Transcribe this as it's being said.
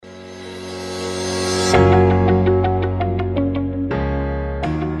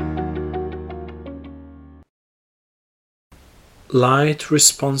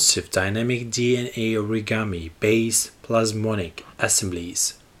Light-responsive dynamic DNA origami-based plasmonic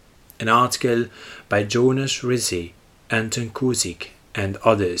assemblies. An article by Jonas Rizzi, Anton Kuzik, and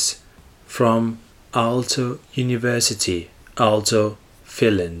others from Aalto University, Aalto,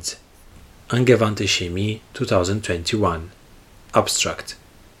 Finland. Angewandte Chemie 2021. Abstract.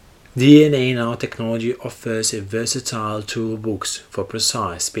 DNA nanotechnology offers a versatile toolbox for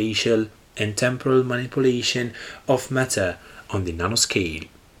precise spatial and temporal manipulation of matter on the nanoscale.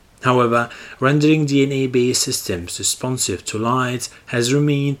 However, rendering DNA-based systems responsive to light has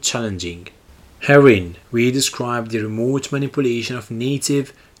remained challenging. Herein, we describe the remote manipulation of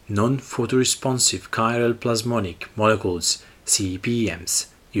native, non-photoresponsive chiral plasmonic molecules, CPMs,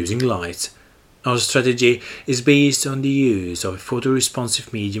 using light. Our strategy is based on the use of a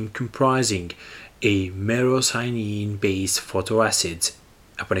photoresponsive medium comprising a myrocyanine-based photoacid.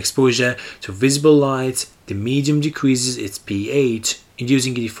 Upon exposure to visible light, the medium decreases its pH,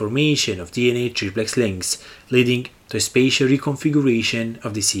 inducing the formation of DNA triplex links, leading to a spatial reconfiguration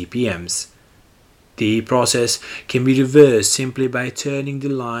of the CPMs. The process can be reversed simply by turning the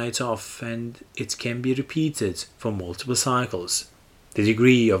light off, and it can be repeated for multiple cycles. The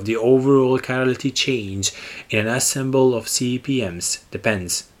degree of the overall chirality change in an assemble of CPMs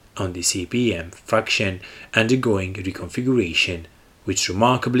depends on the CPM fraction undergoing reconfiguration, which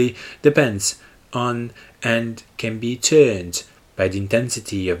remarkably depends on and can be turned by the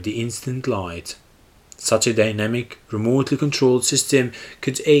intensity of the incident light. Such a dynamic, remotely controlled system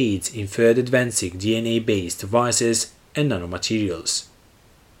could aid in further advancing DNA-based devices and nanomaterials.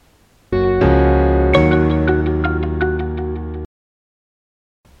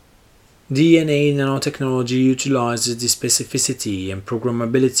 DNA nanotechnology utilizes the specificity and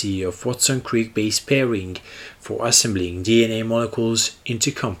programmability of Watson-Crick base pairing for assembling DNA molecules into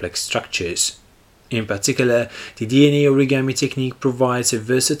complex structures. In particular, the DNA origami technique provides a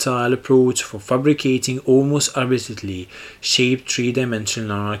versatile approach for fabricating almost arbitrarily shaped three-dimensional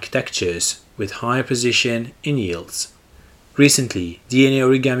nanoarchitectures with high precision and yields. Recently, DNA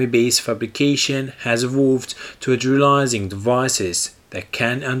origami-based fabrication has evolved toward realizing devices that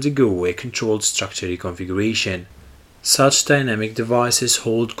can undergo a controlled structure reconfiguration. Such dynamic devices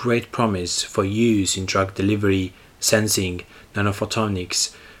hold great promise for use in drug delivery, sensing,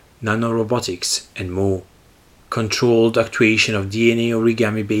 nanophotonics, nanorobotics, and more. Controlled actuation of DNA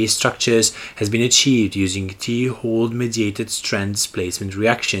origami-based structures has been achieved using T-hold-mediated strand displacement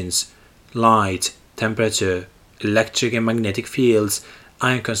reactions, light, temperature, electric and magnetic fields,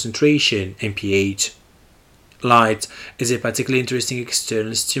 ion concentration, and pH. Light is a particularly interesting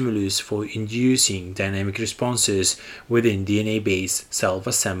external stimulus for inducing dynamic responses within DNA-based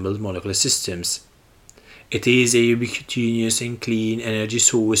self-assembled molecular systems. It is a ubiquitous and clean energy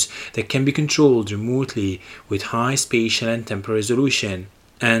source that can be controlled remotely with high spatial and temporal resolution,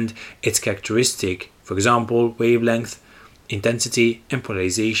 and its characteristic, for example wavelength, intensity, and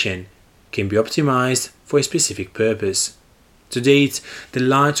polarization, can be optimized for a specific purpose. To date, the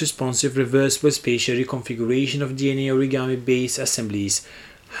light-responsive reversible spatial reconfiguration of DNA origami-based assemblies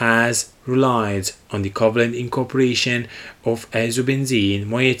has relied on the covalent incorporation of isobenzene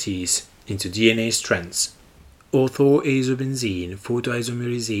moieties into DNA strands. Although isobenzene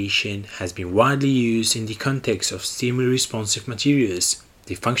photoisomerization has been widely used in the context of stimuli-responsive materials,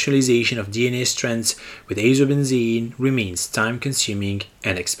 the functionalization of DNA strands with isobenzene remains time-consuming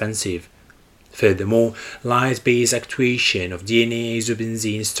and expensive. Furthermore, light-based actuation of DNA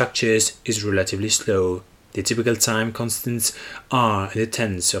isobenzene structures is relatively slow. The typical time constants are in the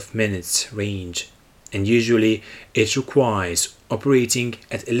tens of minutes range, and usually it requires operating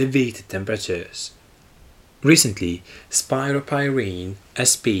at elevated temperatures. Recently, spiropyrene,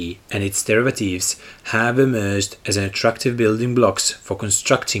 SP, and its derivatives have emerged as attractive building blocks for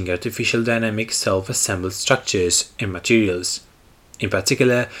constructing artificial dynamic self-assembled structures and materials. In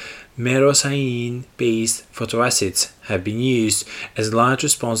particular, myrocyanine-based photoacids have been used as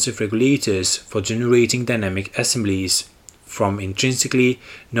light-responsive regulators for generating dynamic assemblies from intrinsically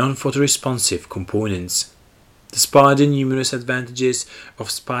non-photoresponsive components. Despite the numerous advantages of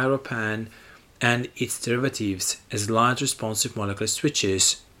spiropan and its derivatives as light-responsive molecular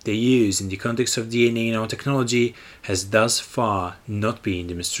switches, their use in the context of DNA nanotechnology has thus far not been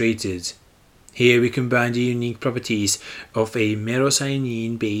demonstrated. Here we combine the unique properties of a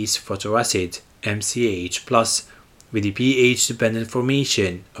myrocyanine-based photoacid, MCH+, with the pH-dependent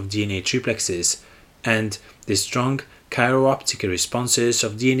formation of DNA triplexes and the strong chiroptical responses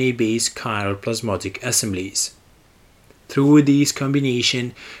of DNA-based chiral plasmodic assemblies. Through these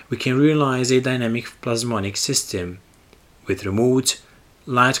combination, we can realize a dynamic plasmonic system with remote,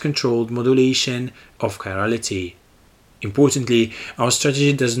 light-controlled modulation of chirality. Importantly, our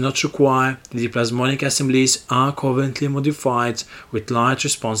strategy does not require that the plasmonic assemblies are covalently modified with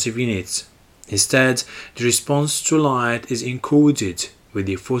light-responsive units. Instead, the response to light is encoded with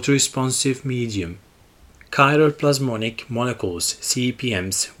the photoresponsive medium. Chiral plasmonic molecules,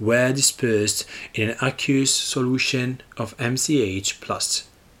 CPMs, were dispersed in an aqueous solution of MCH+.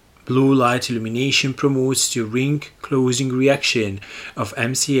 Blue light illumination promotes the ring closing reaction of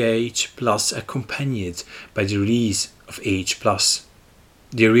MCH+ accompanied by the release of H+.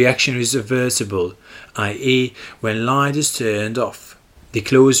 The reaction is reversible, i.e. when light is turned off. The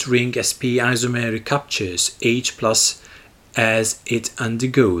closed ring sp isomer recaptures H+ as it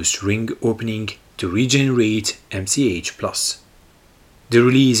undergoes ring opening to regenerate MCH+. The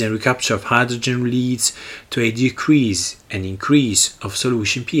release and recapture of hydrogen leads to a decrease and increase of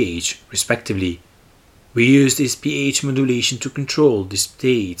solution pH, respectively. We use this pH modulation to control the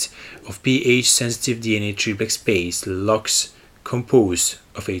state of pH-sensitive DNA triplex-based LOX composed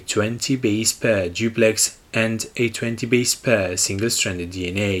of a 20 base pair duplex and a 20 base pair single-stranded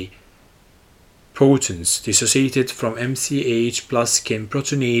DNA. Protons dissociated from MCH+ can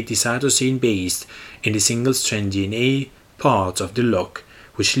protonate the cytosine based in the single-strand DNA part of the lock,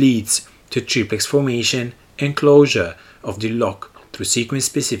 which leads to triplex formation and closure of the lock through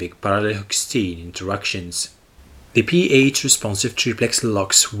sequence-specific parallel hexane interactions. The pH-responsive triplex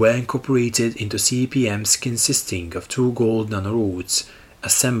locks were incorporated into CPMs consisting of 2 gold nanorods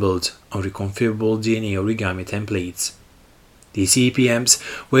assembled on reconfigurable DNA origami templates. The CPMs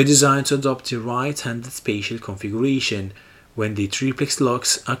were designed to adopt the right-handed spatial configuration when the triplex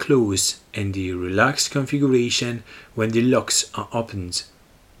locks are closed and the relaxed configuration when the locks are opened.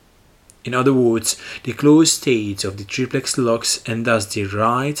 In other words, the closed state of the triplex locks and thus the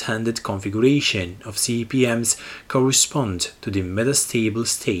right-handed configuration of CPMs correspond to the metastable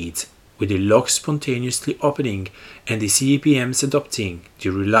state, with the locks spontaneously opening and the CPMs adopting the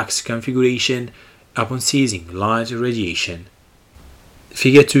relaxed configuration upon ceasing light irradiation.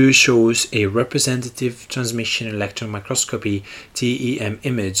 Figure 2 shows a representative transmission electron microscopy TEM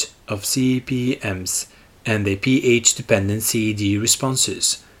image of CPMs and the pH-dependent CD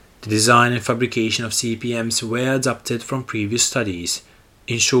responses. The design and fabrication of CPMs were adapted from previous studies.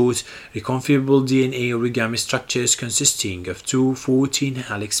 In short, reconfigurable DNA origami structures consisting of 2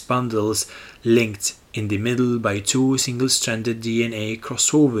 14-helix bundles linked in the middle by 2 single-stranded DNA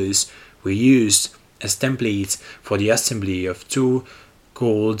crossovers were used as templates for the assembly of 2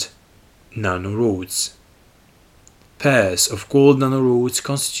 gold nanorods. Pairs of gold nanorods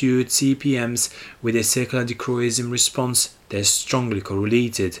constitute CPMs with a circular dichroism response that is strongly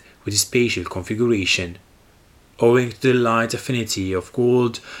correlated with the spatial configuration. Owing to the light affinity of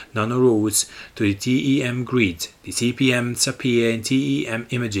gold nanorods to the TEM grid, the CPMs appear in TEM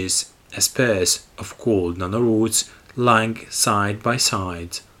images as pairs of gold nanorods lying side by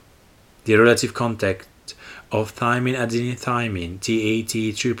side. The relative contact of thymine-adenine-thymine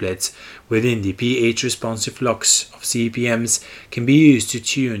TAT triplets within the pH-responsive locks of CPMs can be used to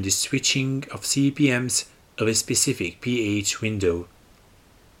tune the switching of CPMs of a specific pH window.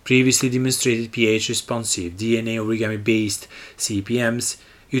 Previously demonstrated pH-responsive DNA origami-based CPMs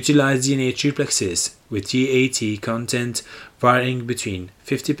utilize DNA triplexes with TAT content varying between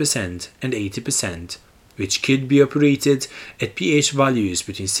 50% and 80%, which could be operated at pH values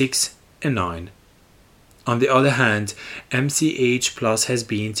between 6 and 9. On the other hand, MCH+ has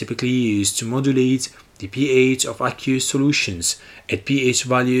been typically used to modulate the pH of aqueous solutions at pH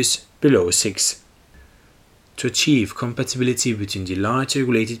values below 6. To achieve compatibility between the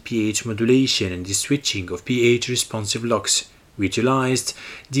light-regulated pH modulation and the switching of pH-responsive locks, we utilized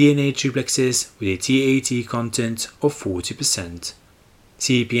DNA triplexes with a TAT content of 40%.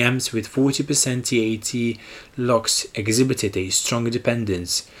 CPMs with 40% TAT locks exhibited a strong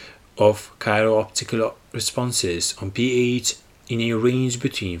dependence of chirooptical responses on pH in a range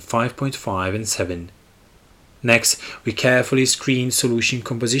between 5.5 and 7. Next, we carefully screened solution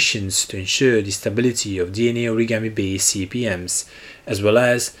compositions to ensure the stability of DNA origami-based CPMs, as well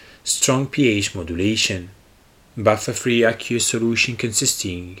as strong pH modulation. Buffer-free aqueous solution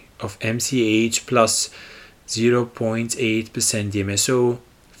consisting of MCH plus 0.8% DMSO,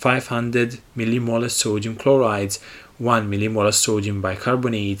 500 millimolar sodium chlorides, 1 millimolar sodium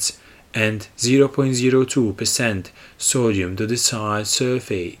bicarbonate, and 0.02% sodium dodecile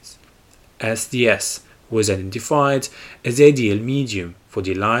sulfate SDS was identified as the ideal medium for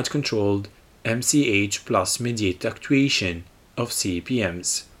the light-controlled MCH plus mediated actuation of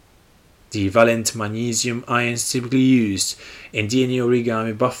CPMs. The valent magnesium ions typically used in DNA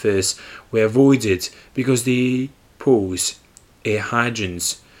origami buffers were avoided because they pose a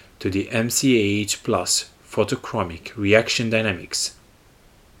hindrance to the MCH plus photochromic reaction dynamics.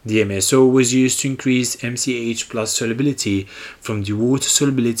 The MSO was used to increase MCH plus solubility from the water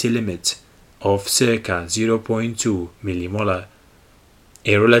solubility limit of circa 0.2 millimolar.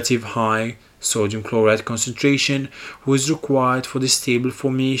 A relative high sodium chloride concentration was required for the stable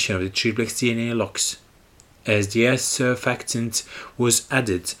formation of the triplex DNA LOX, as the S surfactant was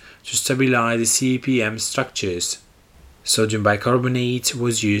added to stabilize the CPM structures. Sodium bicarbonate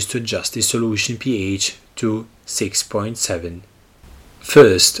was used to adjust the solution pH to 6.7.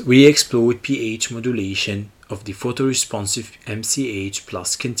 First, we explored pH modulation of the photoresponsive MCH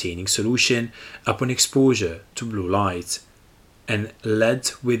plus containing solution upon exposure to blue light, and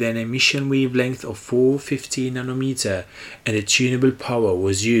LED with an emission wavelength of 450 nanometer and a tunable power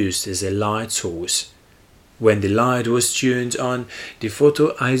was used as a light source. When the light was tuned on, the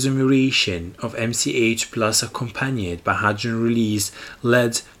photoisomerization of MCH plus accompanied by hydrogen release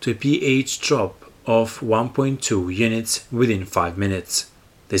led to a pH drop of 1.2 units within 5 minutes.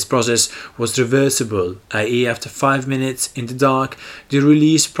 This process was reversible, i.e. after 5 minutes in the dark, the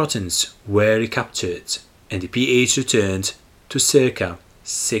released protons were recaptured and the pH returned to circa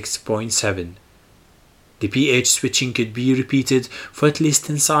 6.7. The pH switching could be repeated for at least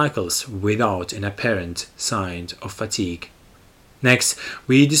 10 cycles without an apparent sign of fatigue. Next,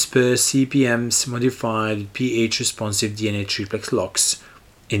 we dispersed CPM's modified pH-responsive DNA triplex LOX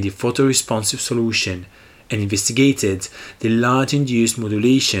in the photoresponsive solution and investigated the light-induced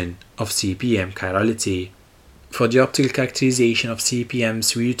modulation of CPM chirality. For the optical characterization of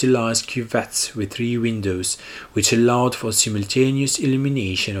CPMs, we utilized cuvettes with 3 windows, which allowed for simultaneous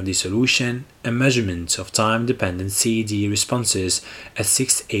illumination of the solution and measurement of time-dependent CD responses at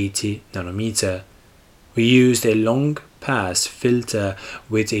 680 nanometer. We used a long-pass filter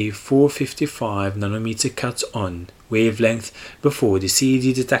with a 455 nanometer cut-on wavelength before the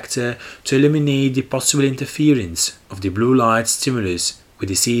CD detector to eliminate the possible interference of the blue light stimulus with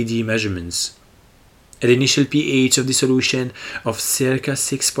the CD measurements. At the initial pH of the solution of circa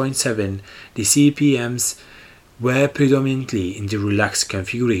 6.7, the CPMs were predominantly in the relaxed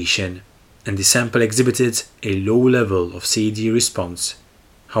configuration, and the sample exhibited a low level of CD response.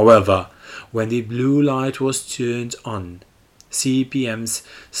 However, when the blue light was turned on, CPMs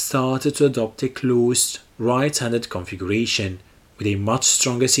started to adopt a closed, right-handed configuration with a much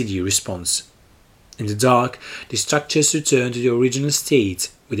stronger CD response. In the dark, the structures returned to the original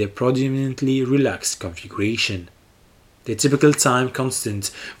state with a predominantly relaxed configuration. The typical time constant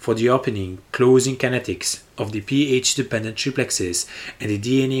for the opening-closing kinetics of the pH-dependent triplexes and the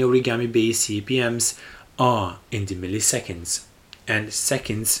DNA origami-based CPMs are in the milliseconds and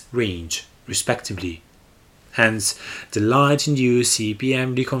seconds range, respectively. Hence, the light-induced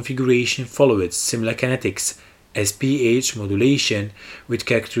CPM reconfiguration followed similar kinetics as pH modulation with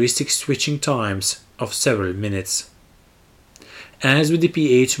characteristic switching times of several minutes. As with the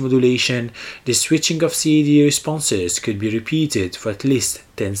pH modulation, the switching of CD responses could be repeated for at least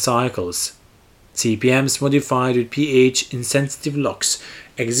 10 cycles. CPMs modified with pH-insensitive LOX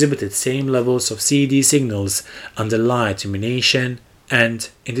exhibited same levels of CD signals under light illumination and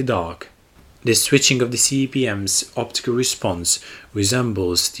in the dark. The switching of the CPM's optical response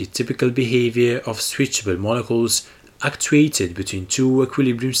resembles the typical behavior of switchable molecules actuated between 2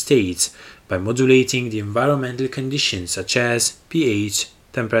 equilibrium states by modulating the environmental conditions such as pH,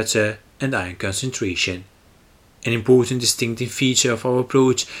 temperature, and ion concentration. An important distinctive feature of our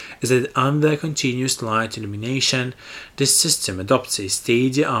approach is that under continuous light illumination, the system adopts a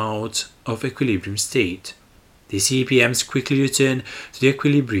steady out of equilibrium state. The CPMs quickly return to the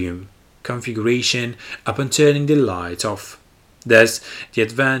equilibrium configuration upon turning the light off. Thus, the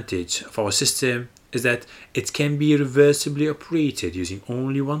advantage of our system is that it can be reversibly operated using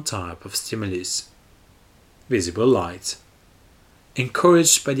only one type of stimulus: visible light.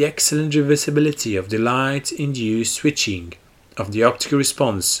 Encouraged by the excellent reversibility of the light-induced switching of the optical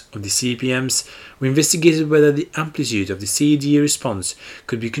response of the CPMs, we investigated whether the amplitude of the CD response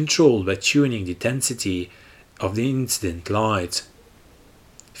could be controlled by tuning the intensity of the incident light.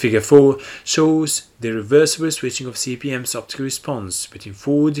 Figure 4 shows the reversible switching of CPM's optical response between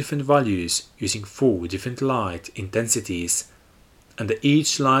 4 different values using 4 different light intensities. Under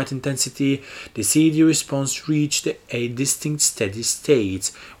each light intensity, the CD response reached a distinct steady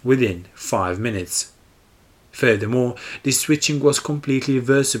state within 5 minutes. Furthermore, the switching was completely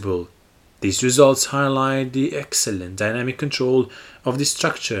reversible. These results highlight the excellent dynamic control of the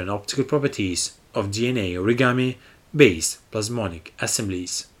structure and optical properties of DNA origami-based plasmonic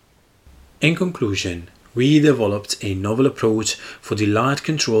assemblies. In conclusion, we developed a novel approach for the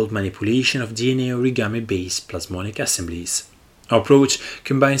light-controlled manipulation of DNA origami-based plasmonic assemblies. Our approach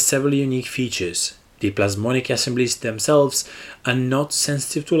combines several unique features. The plasmonic assemblies themselves are not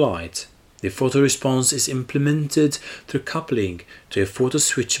sensitive to light. The photoresponse is implemented through coupling to a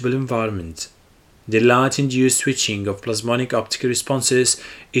photoswitchable environment. The light-induced switching of plasmonic optical responses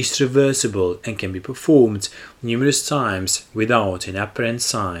is reversible and can be performed numerous times without an apparent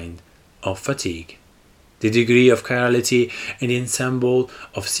sign of fatigue. The degree of chirality in the ensemble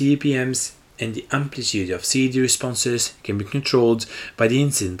of CPMs and the amplitude of CD responses can be controlled by the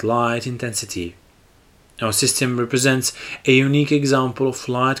incident light intensity. Our system represents a unique example of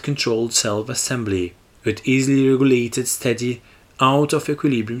light-controlled self-assembly with easily regulated steady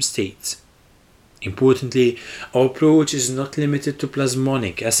out-of-equilibrium states. Importantly, our approach is not limited to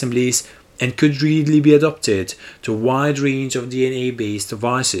plasmonic assemblies and could readily be adopted to a wide range of DNA-based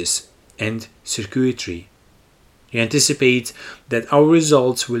devices and circuitry. We anticipate that our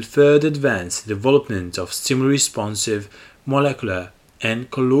results will further advance the development of stimuli-responsive molecular and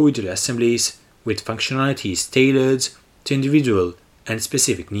colloidal assemblies with functionalities tailored to individual and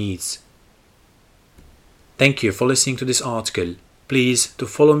specific needs. Thank you for listening to this article. Please to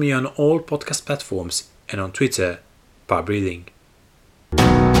follow me on all podcast platforms and on Twitter, Breathing.